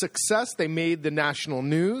success. They made the national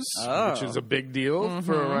news, which is a big deal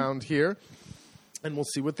for around here. And we'll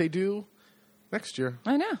see what they do next year.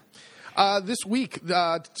 I know. This week,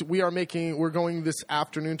 we're going this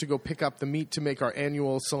afternoon to go pick up the meat to make our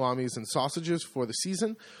annual salamis and sausages for the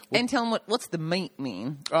season. And tell them what's the meat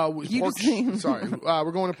mean? We're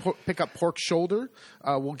going to pick up pork shoulder.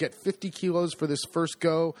 We'll get 50 kilos for this first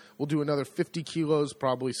go. We'll do another 50 kilos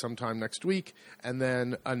probably sometime next week, and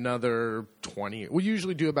then another 20. We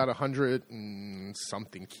usually do about 100 and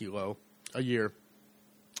something kilo a year.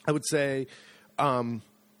 I would say 60%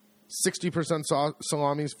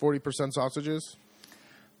 salamis, 40% sausages.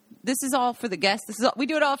 This is all for the guests. We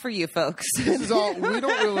do it all for you, folks. This is all. I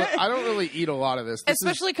don't really eat a lot of this.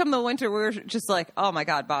 Especially come the winter, we're just like, oh my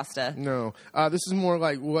God, basta. No, this is more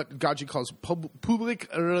like what Gaggi calls public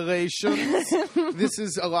relations. This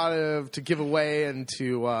is a lot of to give away and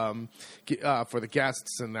to for the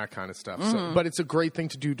guests and that kind of stuff. So, but it's a great thing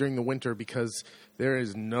to do during the winter because there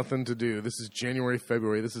is nothing to do. This is January,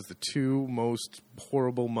 February. This is the two most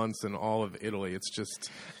horrible months in all of Italy. It's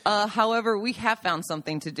just. However, we have found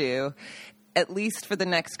something to do, at least for the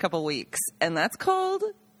next couple weeks, and that's called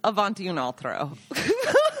Avanti un Altro.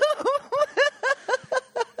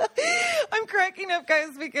 I'm cracking up, guys,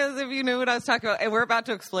 because if you knew what I was talking about, and we're about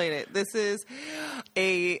to explain it. This is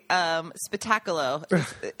a spettacolo.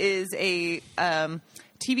 is a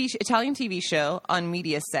Italian TV show on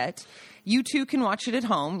Mediaset. You too can watch it at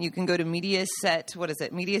home. You can go to Mediaset. What is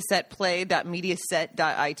it?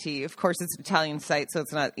 Mediasetplay.mediaset.it. Of course, it's an Italian site, so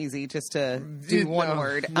it's not easy just to do one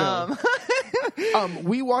word. No.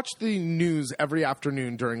 We watch the news every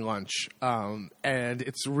afternoon during lunch, and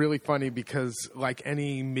it's really funny because, like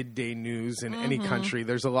any midday news in any country,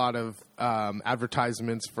 there's a lot of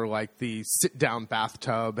advertisements for like the sit-down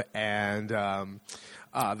bathtub and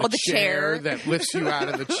the chair that lifts you out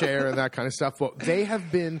of the chair and that kind of stuff. Well, they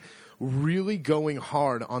have been really going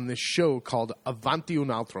hard on this show called Avanti un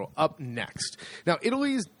Altro, Up Next. Now,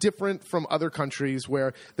 Italy is different from other countries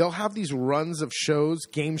where they'll have these runs of shows,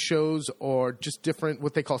 game shows, or just different,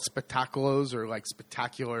 what they call spectaculos or like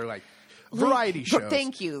spectacular, like variety shows.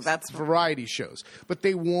 Thank you. That's variety shows. But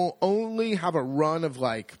they will only have a run of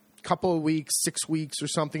like a couple of weeks, 6 weeks or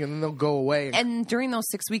something, and then they'll go away. And during those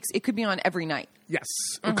 6 weeks, it could be on every night. Yes.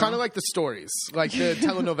 Kind of like the stories, like the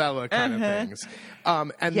telenovela kind of things.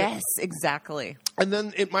 Yes, exactly. And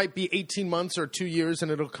then it might be 18 months or 2 years,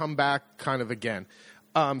 and it'll come back kind of again.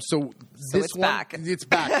 So this it's one, back. It's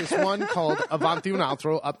back. This one called Avanti un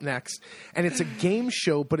Altro, Up Next, and it's a game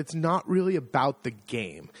show, but it's not really about the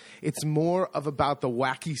game. It's more of about the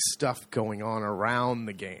wacky stuff going on around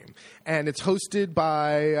the game, and it's hosted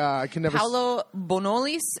by Paolo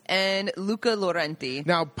Bonolis and Luca Laurenti.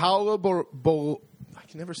 Now Paolo I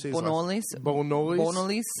can never say his Bonolis.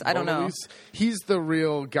 Bonolis. I don't know. He's the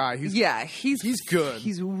real guy. He's good.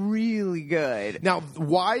 He's really good. Now,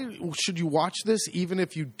 why should you watch this even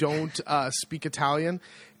if you don't speak Italian?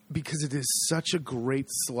 Because it is such a great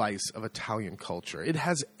slice of Italian culture. It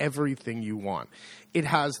has everything you want. It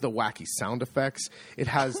has the wacky sound effects. It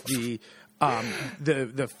has the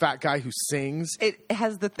fat guy who sings. It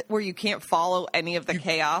has where you can't follow any of the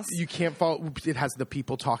chaos. You can't follow. It has the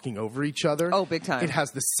people talking over each other. Oh, big time. It has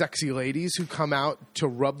the sexy ladies who come out to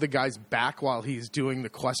rub the guy's back while he's doing the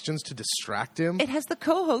questions to distract him. It has the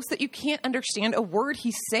co-host that you can't understand a word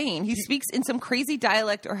he's saying. He speaks in some crazy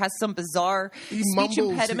dialect or has some bizarre speech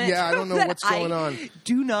impediment. Yeah, I don't know what's going on.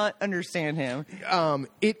 Do not understand him.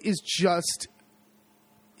 It is just...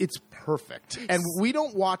 it's perfect. And we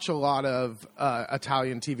don't watch a lot of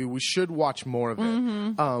Italian TV. We should watch more of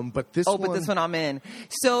it. But this one I'm in.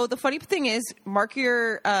 So the funny thing is, mark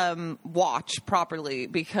your watch properly,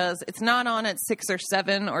 because it's not on at 6 or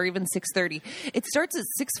 7 or even 6:30. It starts at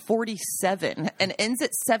 6:47 and ends at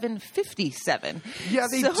 7:57. Yeah,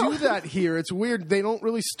 they do that here. It's weird. They don't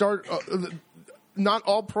really start... not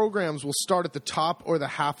all programs will start at the top or the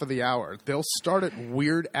half of the hour. They'll start at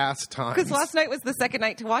weird ass times. Because last night was the second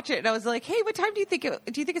night to watch it, and I was like, "Hey, what time do you think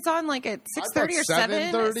it's on? Like at 6:30 or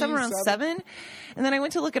 7? Somewhere around 7?" And then I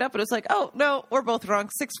went to look it up, and it was like, "Oh no, we're both wrong.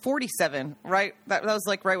 6:47." Right? That was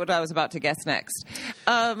like right what I was about to guess next.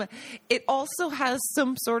 It also has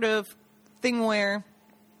some sort of thing where,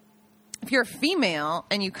 if you're a female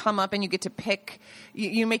and you come up and you get to pick,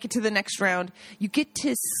 you make it to the next round, you get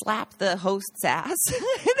to slap the host's ass.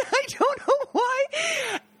 And I don't know why.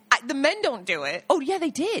 The men don't do it. Oh, yeah,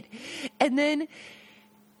 they did. And then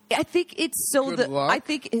I think it's Good luck. I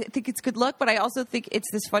think it's good luck, but I also think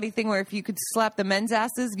it's this funny thing where if you could slap the men's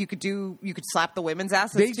asses, you could slap the women's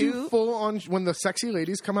asses They too. do full on, when the sexy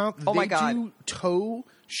ladies come out, Oh my they God. do toe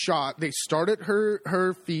shot. They start at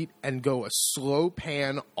her feet and go a slow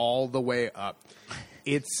pan all the way up.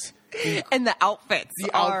 It's... And the outfits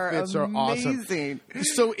are awesome. amazing.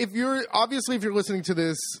 So if you're listening to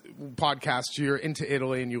this podcast, you're into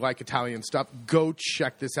Italy and you like Italian stuff, go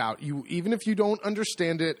check this out. Even if you don't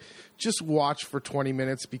understand it, just watch for 20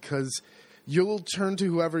 minutes, because you'll turn to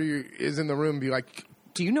whoever is in the room and be like,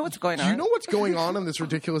 do you know what's going on? Do you know what's going on in this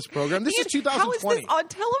ridiculous program? This is 2020. How is this on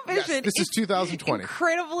television? Yes, this is 2020.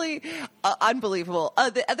 Incredibly unbelievable.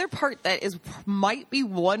 The other part that might be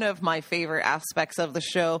one of my favorite aspects of the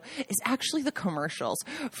show is actually the commercials.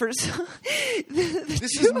 This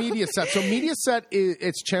is Mediaset. So Mediaset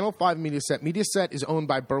it's Channel 5 Mediaset. Mediaset is owned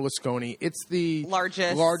by Berlusconi. It's the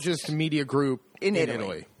largest media group in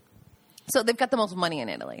Italy. So they've got the most money in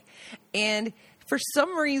Italy. And for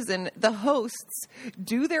some reason, the hosts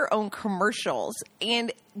do their own commercials,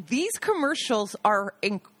 and these commercials are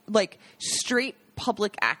like straight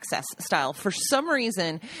public access style. For some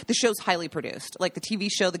reason, the show's highly produced. Like the TV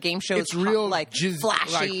show, the game show is real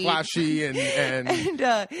flashy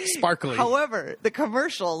and sparkly. However, the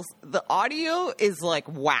commercials, the audio is like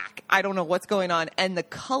whack. I don't know what's going on, and the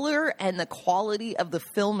color and the quality of the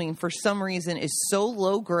filming for some reason is so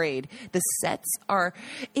low grade. The sets are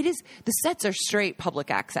straight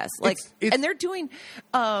public access. Like, and they're doing.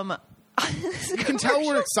 You can tell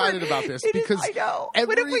we're excited about this because I know.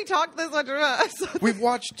 What if we talked this much about us? We've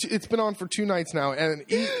watched. It's been on for 2 nights now, and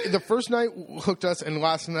the first night hooked us, and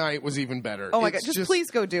last night was even better. Oh my God! Just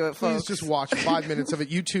please go do it, folks. Please just watch 5 minutes of it.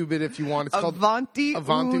 YouTube it if you want. It's called Avanti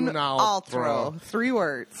un Altro. 3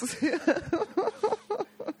 words.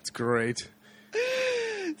 It's great.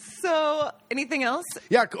 So, anything else?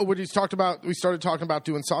 Yeah, we started talking about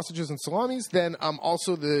doing sausages and salamis. Then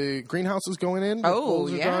also the greenhouse is going in. Oh,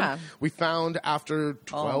 yeah. Done. We found, after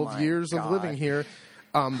 12 years of living here,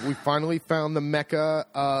 we finally found the mecca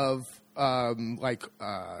of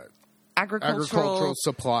agricultural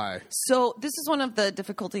supply. So this is one of the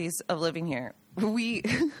difficulties of living here. We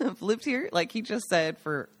have lived here, like he just said,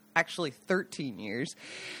 for actually 13 years.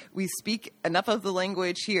 We speak enough of the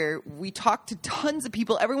language here. We talk to tons of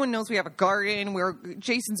people. Everyone knows we have a garden.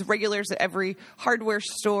 Jason's regulars at every hardware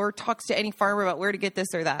store, talks to any farmer about where to get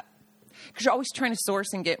this or that. Because you're always trying to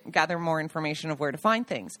source and gather more information of where to find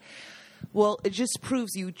things. Well, it just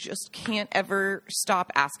proves you just can't ever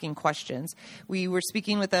stop asking questions. We were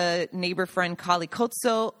speaking with a neighbor friend,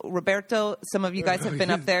 Calicozzo, Roberto. Some of you guys have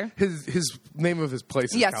been up there. His name of his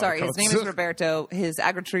place is Calicozzo. His name is Roberto. His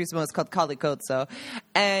agriturismo is called Calicozzo.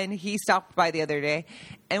 And he stopped by the other day,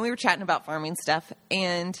 and we were chatting about farming stuff.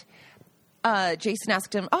 And Jason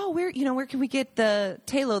asked him, where can we get the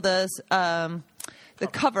telo, the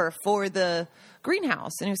cover for the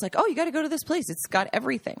greenhouse? And he was like, you got to go to this place. It's got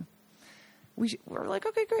everything. We're like,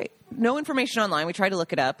 okay, great. No information online. We try to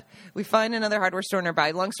look it up. We find another hardware store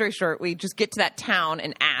nearby. Long story short, we just get to that town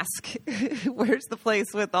and ask, where's the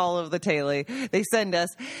place with all of the tele? They send us.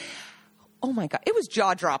 Oh, my God. It was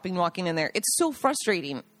jaw-dropping walking in there. It's so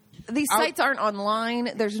frustrating. These sites aren't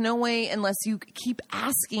online. There's no way, unless you keep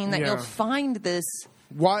asking, that you'll find this.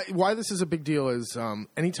 Why this is a big deal is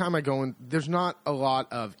anytime I go in, there's not a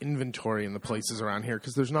lot of inventory in the places around here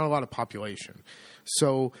because there's not a lot of population.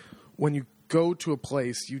 So when you go to a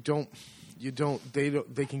place, they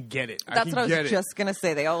can get it. That's what I was just going to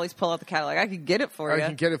say. They always pull out the catalog. I can get it for you. I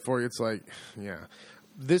can get it for you. It's like, yeah.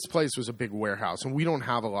 this place was a big warehouse, and we don't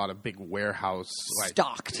have a lot of big warehouse. Like,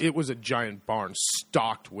 stocked. It was a giant barn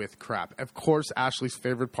stocked with crap. Of course, Ashley's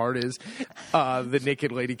favorite part is the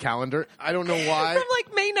Naked Lady calendar. I don't know why. From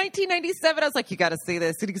like May 1997, I was like, you got to see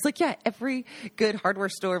this. And he's like, yeah, every good hardware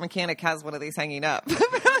store mechanic has one of these hanging up. I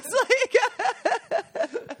was like...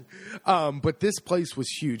 But this place was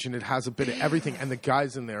huge, and it has a bit of everything, and the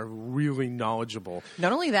guys in there are really knowledgeable.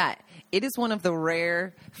 Not only that, it is one of the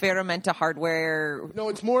rare Ferramenta hardware... No,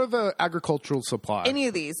 it's more of an agricultural supply. Any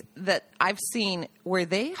of these that I've seen where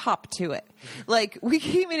they hop to it. Like, we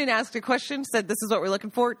came in and asked a question, said, this is what we're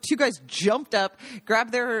looking for. Two guys jumped up,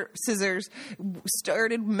 grabbed their scissors,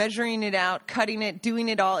 started measuring it out, cutting it, doing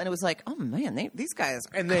it all, and it was like, oh, man, these guys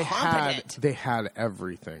are competent. They had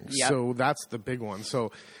everything. Yep. So that's the big one.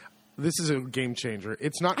 So... this is a game changer.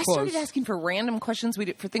 It's not close. I started asking for random questions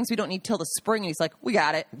for things we don't need till the spring, and he's like, we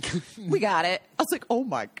got it. We got it. I was like, oh,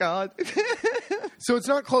 my God. So it's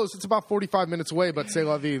not close. It's about 45 minutes away, but c'est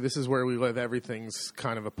la vie. This is where we live. Everything's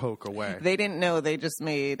kind of a poke away. They didn't know they just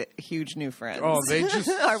made huge new friends. Oh, they just...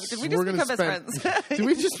 Did we just become best friends? Did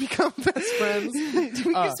we just become best friends? Did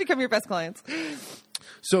we just become your best clients?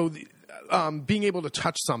 So... being able to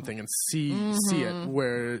touch something and see it,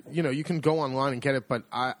 where you can go online and get it, but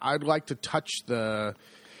I'd like to touch the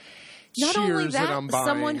not only shears that I'm buying.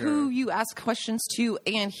 Someone who you ask questions to,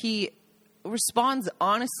 and he responds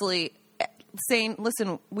honestly, saying,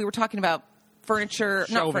 "Listen, we were talking about furniture,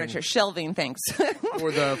 not furniture, shelving. Thanks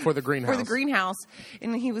for the greenhouse. For the greenhouse."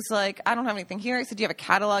 And he was like, "I don't have anything here." I said, "Do you have a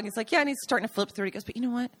catalog?" He's like, "Yeah." And he's starting to flip through. He goes, "But you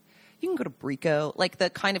know what? You can go to Brico, like the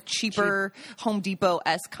kind of cheaper Home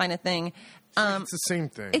Depot-esque kind of thing." It's the same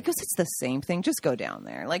thing. It goes, it's the same thing. Just go down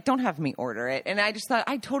there. Like, don't have me order it. And I just thought,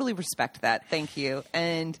 I totally respect that. Thank you.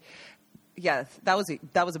 And yeah, felt like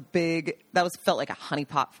a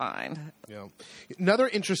honeypot find. Yeah. Another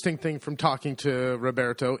interesting thing from talking to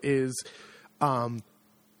Roberto is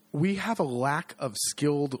we have a lack of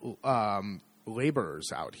skilled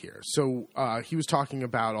laborers out here. So he was talking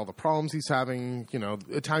about all the problems he's having.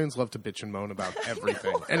 Italians love to bitch and moan about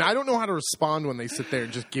everything. And I don't know how to respond when they sit there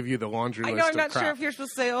and just give you the laundry list of crap. I'm not sure if you're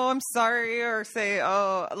supposed to say, oh, I'm sorry, or say,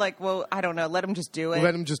 oh, like, well, I don't know. Let him just do it.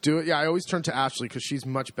 Let him just do it. Yeah, I always turn to Ashley because she's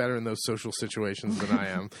much better in those social situations than I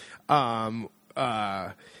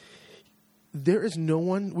am. There is no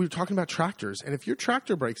one. We were talking about tractors, and if your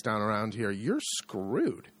tractor breaks down around here, you're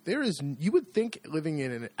screwed. You would think living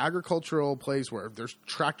in an agricultural place where there's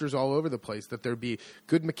tractors all over the place that there'd be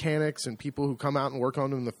good mechanics and people who come out and work on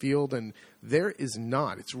them in the field, and there is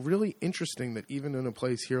not. It's really interesting that even in a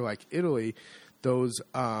place here like Italy, those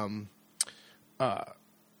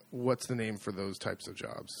what's the name for those types of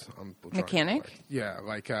jobs? Mechanic? Yeah,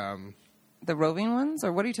 like. The roving ones,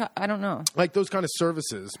 or what are you talking? I don't know. Like those kind of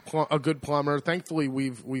services, a good plumber. Thankfully,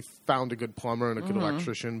 we've found a good plumber and a good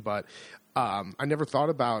electrician. But I never thought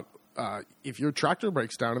about if your tractor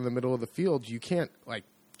breaks down in the middle of the field, you can't like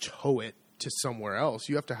tow it to somewhere else.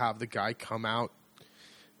 You have to have the guy come out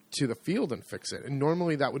to the field and fix it. And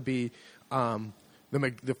normally that would be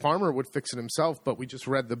the farmer would fix it himself. But we just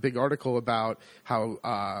read the big article about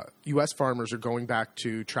how U.S. farmers are going back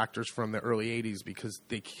to tractors from the early '80s because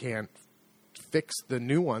they can't fix the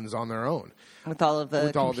new ones on their own with all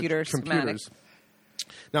the computers.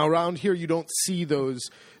 Now around here you don't see those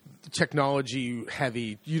technology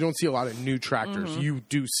heavy. You don't see a lot of new tractors. You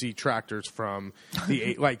do see tractors from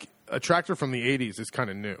the like a tractor from the 80s is kind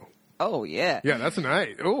of new. Oh yeah, that's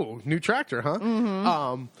nice. Oh, new tractor,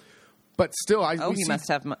 huh? But still, must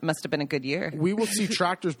have been a good year. We will see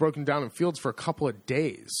tractors broken down in fields for a couple of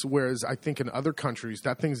days, whereas I think in other countries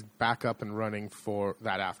that thing's back up and running for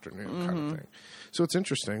that afternoon kind of thing. So it's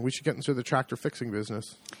interesting. We should get into the tractor fixing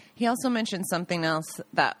business. He also mentioned something else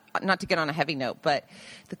that, not to get on a heavy note, but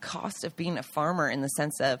the cost of being a farmer in the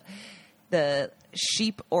sense of the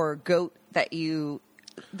sheep or goat that the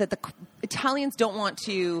Italians don't want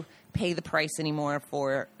to pay the price anymore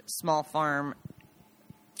for small farm.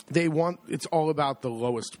 It's all about the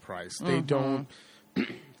lowest price. They don't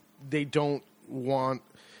want,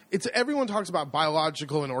 everyone talks about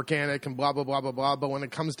biological and organic and blah, blah, blah, blah, blah. But when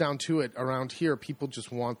it comes down to it around here, people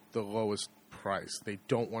just want the lowest price. They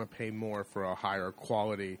don't want to pay more for a higher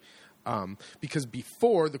quality. Because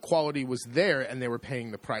before the quality was there and they were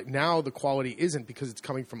paying the price. Now the quality isn't because it's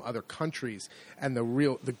coming from other countries and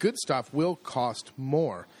the good stuff will cost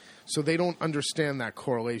more. So they don't understand that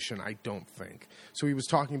correlation, I don't think. So he was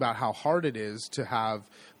talking about how hard it is to have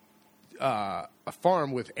a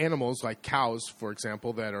farm with animals like cows, for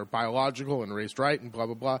example, that are biological and raised right and blah,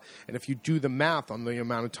 blah, blah. And if you do the math on the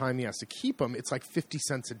amount of time he has to keep them, it's like 50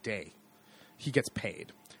 cents a day he gets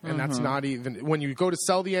paid. And that's not even, when you go to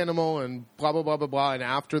sell the animal and blah, blah, blah, blah, blah, and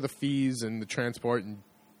after the fees and the transport and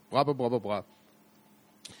blah, blah, blah, blah, blah.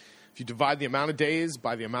 If you divide the amount of days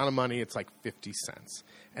by the amount of money, it's like 50 cents.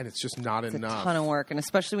 And it's just not enough. It's a ton of work. And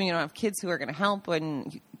especially when you don't have kids who are going to help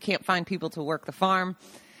and you can't find people to work the farm.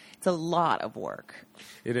 It's a lot of work.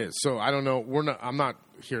 It is. So I don't know. I'm not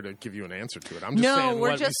here to give you an answer to it. I'm just saying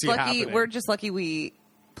we're what just we see lucky. happening. We're just lucky we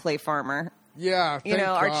play farmer. Yeah, you know,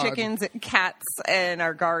 God. our chickens, cats, and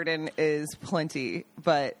our garden is plenty.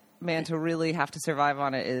 But man, to really have to survive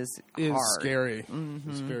on it is hard. Scary.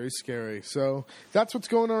 It's very scary. So that's what's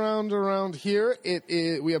going around here.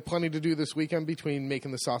 We have plenty to do this weekend between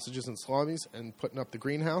making the sausages and salamis and putting up the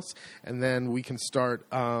greenhouse, and then we can start.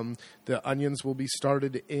 The onions will be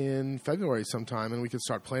started in February sometime, and we can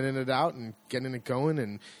start planning it out and getting it going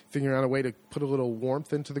and figuring out a way to put a little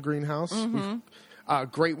warmth into the greenhouse.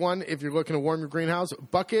 Great one if you're looking to warm your greenhouse: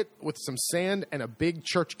 bucket with some sand and a big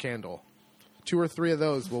church candle. 2 or 3 of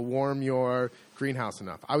those will warm your greenhouse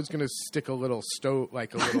enough. I was going to stick a little stove,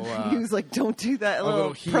 like a little... he was like, don't do that. A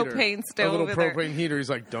little heater, propane stove a little over propane there. heater. He's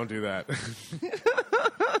like, don't do that.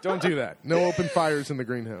 Don't do that. No open fires in the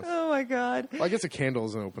greenhouse. Oh, my God. Well, I guess a candle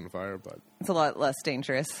is an open fire, but... It's a lot less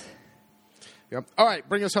dangerous. Yep. All right,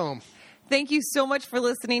 bring us home. Thank you so much for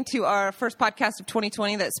listening to our first podcast of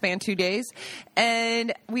 2020 that spanned 2 days.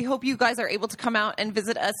 And we hope you guys are able to come out and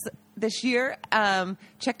visit us this year.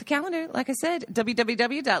 Check the calendar. Like I said,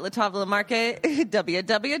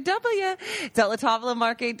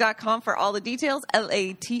 www.latavolamarket.com for all the details.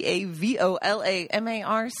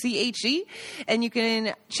 LATAVOLAMARCHE. And you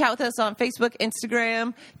can chat with us on Facebook,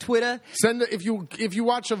 Instagram, Twitter. If you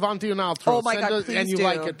watch Avanti and Altro, oh my God, please and you do.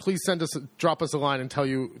 like it, please drop us a line and tell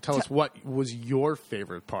us what was your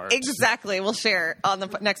favorite part. Exactly. We'll share on the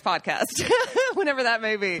next podcast, whenever that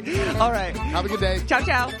may be. All right. Have a good day. Ciao,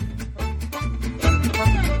 ciao.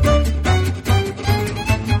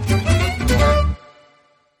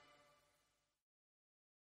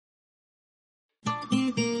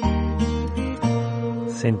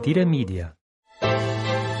 Sentire Media.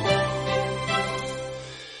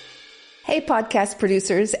 Hey, podcast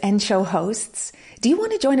producers and show hosts. Do you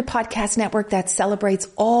want to join a podcast network that celebrates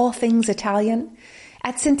all things Italian?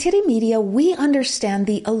 At Sentire Media, we understand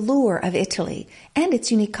the allure of Italy and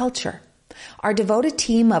its unique culture. Our devoted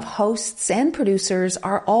team of hosts and producers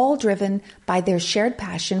are all driven by their shared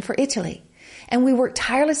passion for Italy. And we work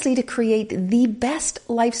tirelessly to create the best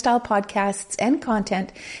lifestyle podcasts and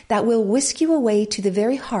content that will whisk you away to the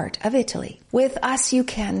very heart of Italy. With us, you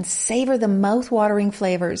can savor the mouth-watering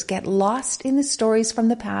flavors, get lost in the stories from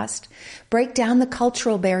the past, break down the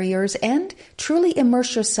cultural barriers, and truly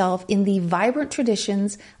immerse yourself in the vibrant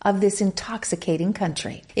traditions of this intoxicating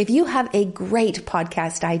country. If you have a great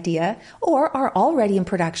podcast idea or are already in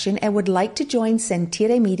production and would like to join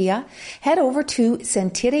Sentire Media, head over to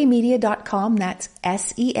sentiremedia.com. That's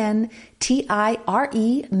SENTIRE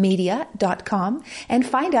media.com and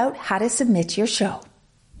find out how to submit your show.